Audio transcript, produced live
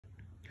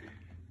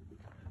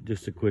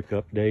just a quick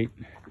update.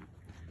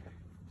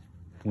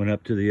 Went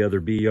up to the other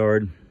bee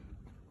yard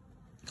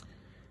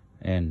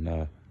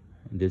and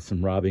did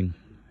some robbing.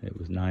 It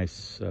was nice.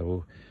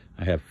 So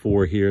I have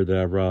 4 here that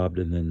I robbed,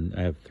 and then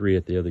I have 3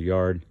 at the other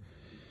yard.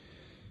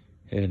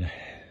 And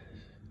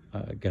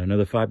I got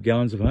another 5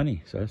 gallons of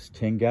honey. So that's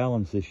 10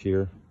 gallons this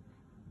year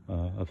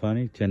of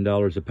honey,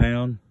 $10 a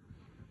pound.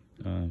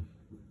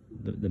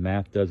 The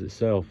math does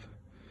itself.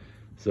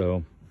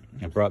 So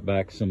I brought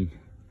back some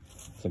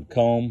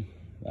comb.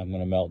 I'm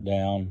gonna melt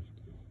down.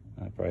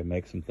 I'll probably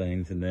make some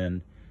things, and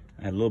then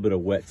I had a little bit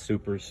of wet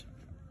supers.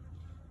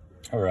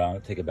 Or I'll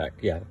take it back.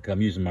 Yeah,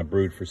 I'm using my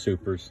brood for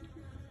supers.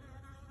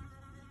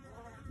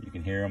 You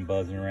can hear them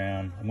buzzing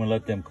around. I'm gonna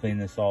let them clean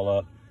this all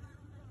up.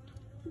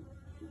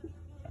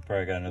 I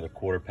probably got another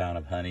 1/4 pound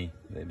of honey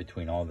in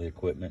between all the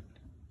equipment.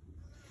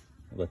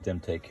 Let them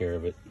take care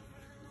of it.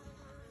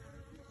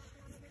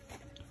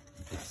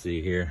 Let's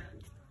see here.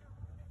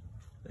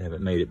 They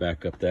haven't made it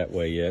back up that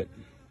way yet.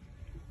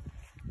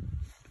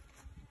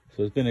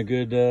 So it's been a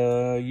good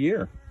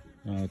year.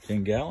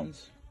 10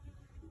 gallons.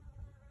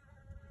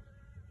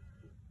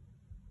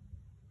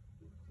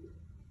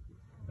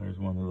 There's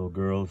one of the little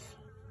girls.